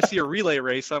 Every time I see a relay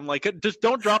race, I'm like, just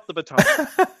don't drop the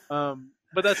baton.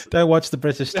 But that's don't watch the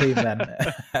British team then.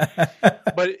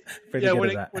 But yeah,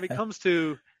 when it comes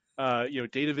to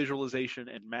data visualization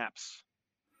and maps,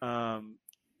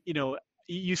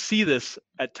 you see this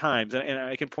at times, and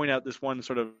I can point out this one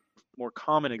sort of more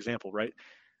common example, right?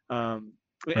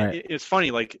 It's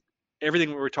funny, like everything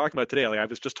we were talking about today, like I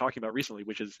was just talking about recently,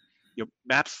 which is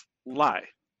maps lie.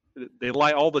 They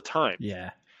lie all the time. Yeah.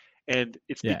 And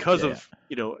it's because of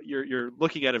you're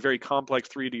looking at a very complex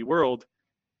 3D world,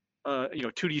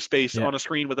 2D space on a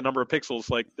screen with a number of pixels.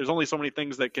 Like there's only so many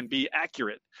things that can be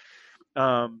accurate.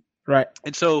 Right.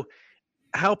 And so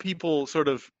how people sort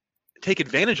of take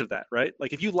advantage of that, right?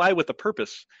 Like if you lie with a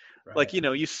purpose, like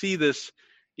you see this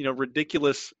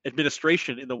ridiculous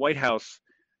administration in the White House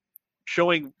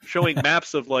showing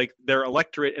maps of like their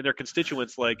electorate and their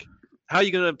constituents, like how are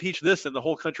you going to impeach this and the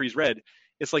whole country's red?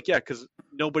 It's like, because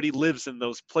nobody lives in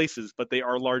those places, but they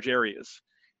are large areas.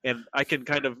 And I can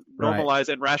kind of normalize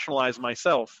and rationalize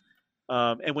myself.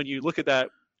 And when you look at that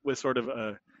with sort of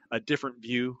a different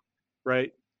view,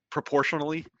 right,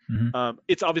 proportionally,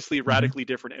 it's obviously a radically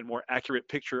different and more accurate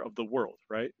picture of the world,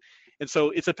 right? And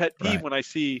so it's a pet peeve when I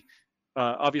see,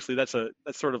 obviously that's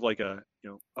sort of like a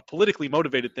politically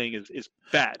motivated thing is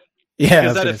bad. Yeah,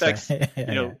 because that affects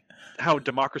how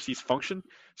democracies function.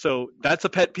 So that's a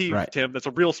pet peeve, Tim. That's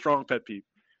a real strong pet peeve.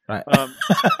 Right.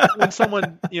 When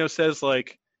someone says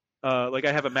like I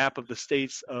have a map of the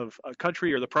states of a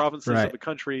country or the provinces of the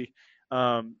country,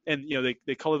 and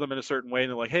they color them in a certain way,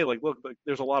 and they're like, hey, like look,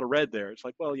 there's a lot of red there. It's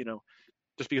like, well,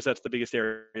 just because that's the biggest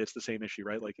area, it's the same issue,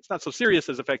 right? Like it's not so serious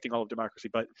as affecting all of democracy,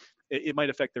 but it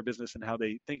might affect their business and how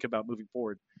they think about moving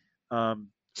forward.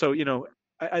 So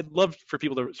I'd love for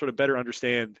people to sort of better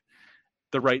understand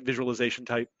the right visualization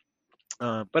type.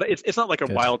 But it's not like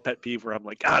a wild pet peeve where I'm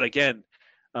like, God, again,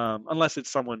 unless it's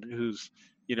someone who's,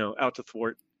 out to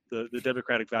thwart the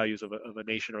democratic values of a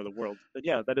nation or the world. Then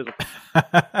yeah, that is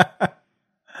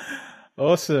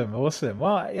Awesome.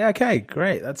 Well, yeah, okay,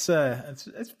 great. That's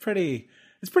it's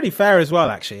pretty fair as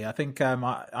well, actually. I think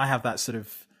I have that sort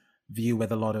of view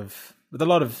with a lot of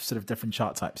sort of different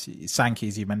chart types.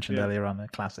 Sankey's you mentioned earlier on, the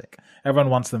classic. Everyone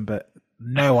wants them, but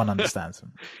no one understands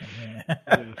them.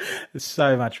 There's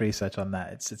so much research on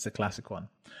that. It's a classic one.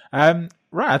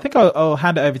 Right, I think I'll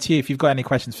hand it over to you if you've got any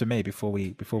questions for me before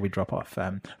we drop off.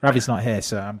 Ravi's not here,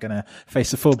 so I'm going to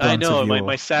face the full brunt of your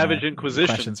my savage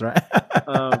inquisition questions, right?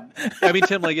 I mean,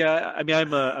 Tim,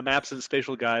 I'm a maps and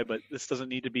spatial guy, but this doesn't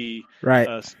need to be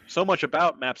so much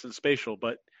about maps and spatial.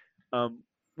 But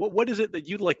what is it that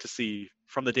you'd like to see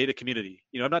from the data community?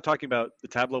 I'm not talking about the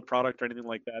Tableau product or anything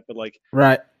like that, but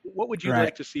what would you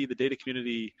like to see the data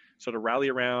community sort of rally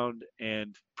around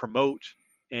and promote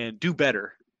and do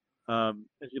better as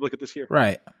you look at this year?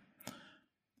 Right.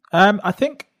 I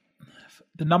think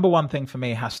the number one thing for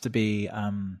me has to be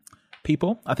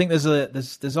people. I think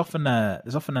there's often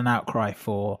an outcry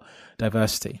for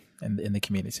diversity in the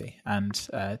community, and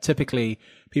typically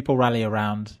people rally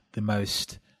around the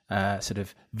most sort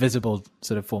of visible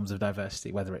sort of forms of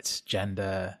diversity, whether it's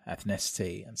gender,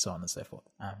 ethnicity, and so on and so forth.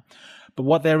 But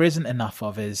what there isn't enough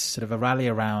of is sort of a rally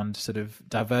around sort of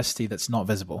diversity that's not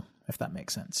visible, if that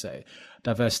makes sense. So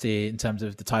diversity in terms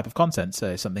of the type of content.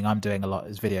 So something I'm doing a lot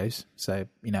is videos. So,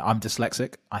 I'm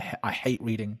dyslexic. I hate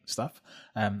reading stuff.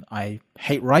 I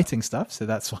hate writing stuff. So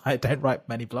that's why I don't write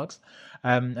many blogs.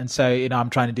 And so, I'm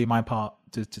trying to do my part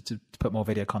to put more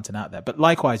video content out there. But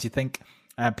likewise, you think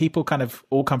people kind of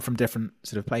all come from different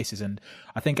sort of places. And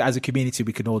I think as a community,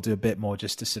 we can all do a bit more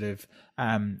just to sort of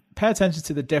pay attention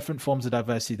to the different forms of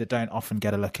diversity that don't often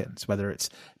get a look in. So whether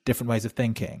it's different ways of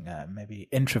thinking, maybe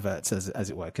introverts, as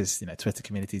it were, because, Twitter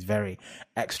community is very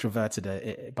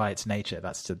extroverted by its nature.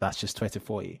 That's just Twitter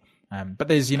for you. But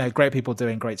there's, great people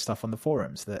doing great stuff on the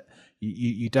forums that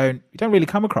you don't really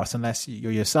come across unless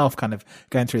you're yourself kind of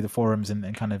going through the forums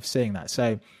and kind of seeing that.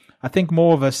 So I think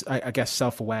more of us, I guess,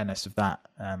 self-awareness of that,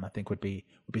 I think would be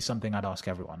something I'd ask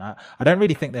everyone. I don't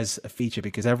really think there's a feature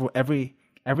because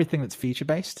everything that's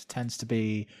feature-based tends to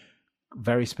be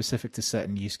very specific to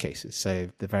certain use cases. So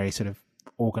the very sort of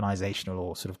organizational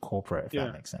or sort of corporate, if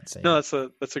that makes sense. So, no,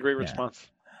 that's a great response.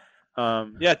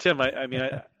 Tim,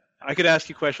 I could ask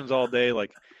you questions all day.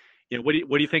 Like, what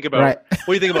do you think about what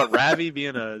do you think about Ravi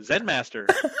being a Zen master?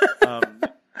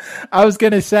 I was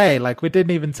going to say, we didn't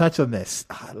even touch on this.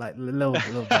 Little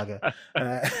bugger.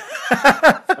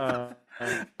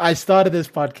 I started this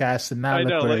podcast and now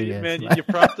look where he is. Man, you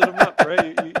propped him up,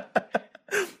 right?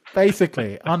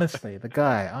 Basically, honestly, the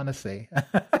guy,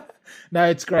 no,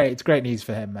 it's great. It's great news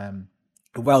for him.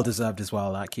 Well deserved as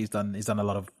well. He's done a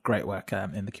lot of great work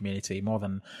in the community, more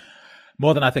than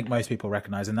I think most people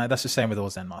recognize. And that's the same with all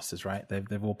Zen masters, right?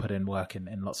 They've all put in work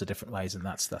in lots of different ways, and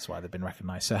that's why they've been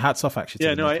recognized. So hats off, actually.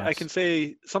 I can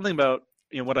say something about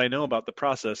what I know about the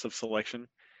process of selection,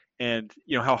 and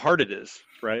how hard it is,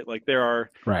 right? Like there are,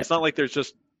 it's not like there's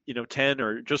just 10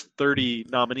 or just 30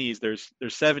 nominees. There's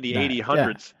 70, 80,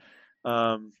 hundreds,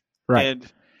 and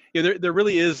there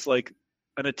really is like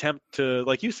an attempt to,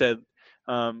 like you said,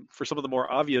 for some of the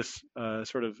more obvious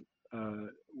sort of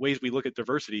ways we look at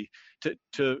diversity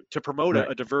to promote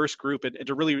a diverse group and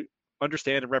to really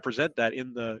understand and represent that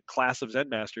in the class of Zen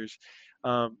masters.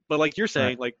 But like you're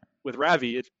saying, like with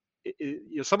Ravi,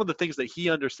 some of the things that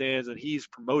he understands and he's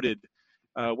promoted,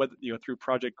 whether through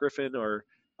Project Griffin or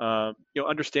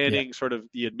understanding sort of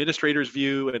the administrator's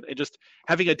view and just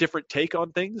having a different take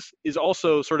on things is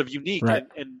also sort of unique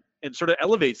and sort of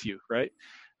elevates you, right?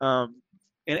 I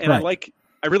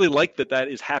really like that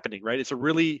is happening, right? It's a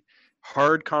really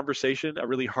hard conversation, a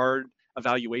really hard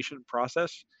evaluation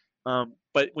process.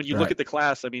 But when you look at the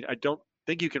class, I don't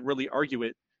think you can really argue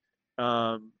it,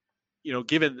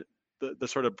 given the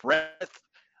sort of breadth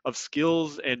of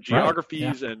skills and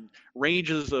geographies and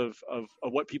ranges of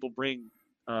what people bring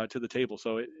to the table.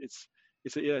 So it's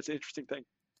an interesting thing.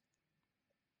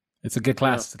 It's a good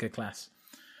class. Yeah. It's a good class.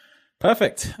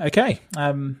 Perfect. Okay.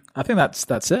 I think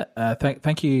that's it.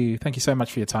 Thank you so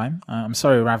much for your time. I'm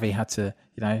sorry Ravi had to,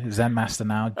 Zen master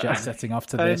now, just setting off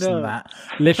to this and that.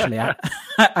 Literally, I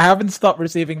haven't stopped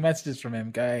receiving messages from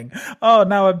him going, "Oh,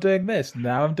 now I'm doing this.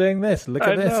 Now I'm doing this. Look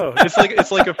at this." Know.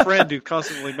 It's like a friend who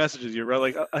constantly messages you, right?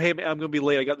 Like, "Hey, man, I'm gonna be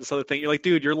late. I got this other thing." You're like,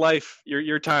 "Dude, your life,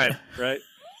 your time, right?"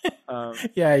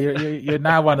 You're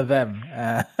now one of them.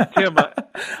 Tim,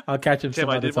 I'll catch him. Tim,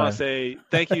 I did want to say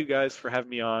thank you guys for having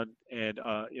me on, and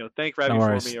thank Ravi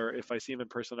for me. Or if I see him in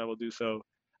person, I will do so.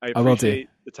 I appreciate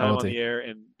the time on the air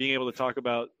and being able to talk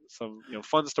about some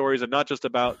fun stories and not just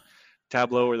about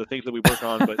Tableau or the things that we work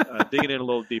on, but digging in a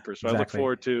little deeper. So I look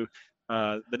forward to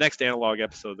the next analog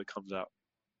episode that comes out.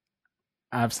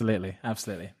 Absolutely.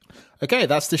 Okay,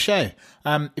 that's the show.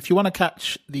 If you want to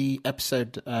catch the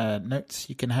episode notes,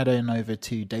 you can head on over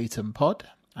to Datum Pod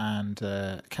and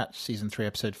catch season 3,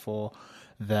 episode 4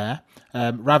 there.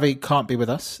 Ravi can't be with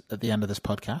us at the end of this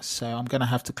podcast, so I'm going to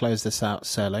have to close this out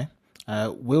solo.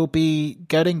 We'll be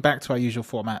getting back to our usual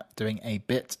format, doing a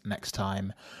bit next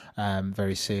time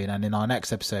very soon. And in our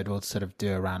next episode, we'll sort of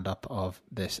do a roundup of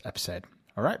this episode.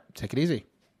 All right, take it easy.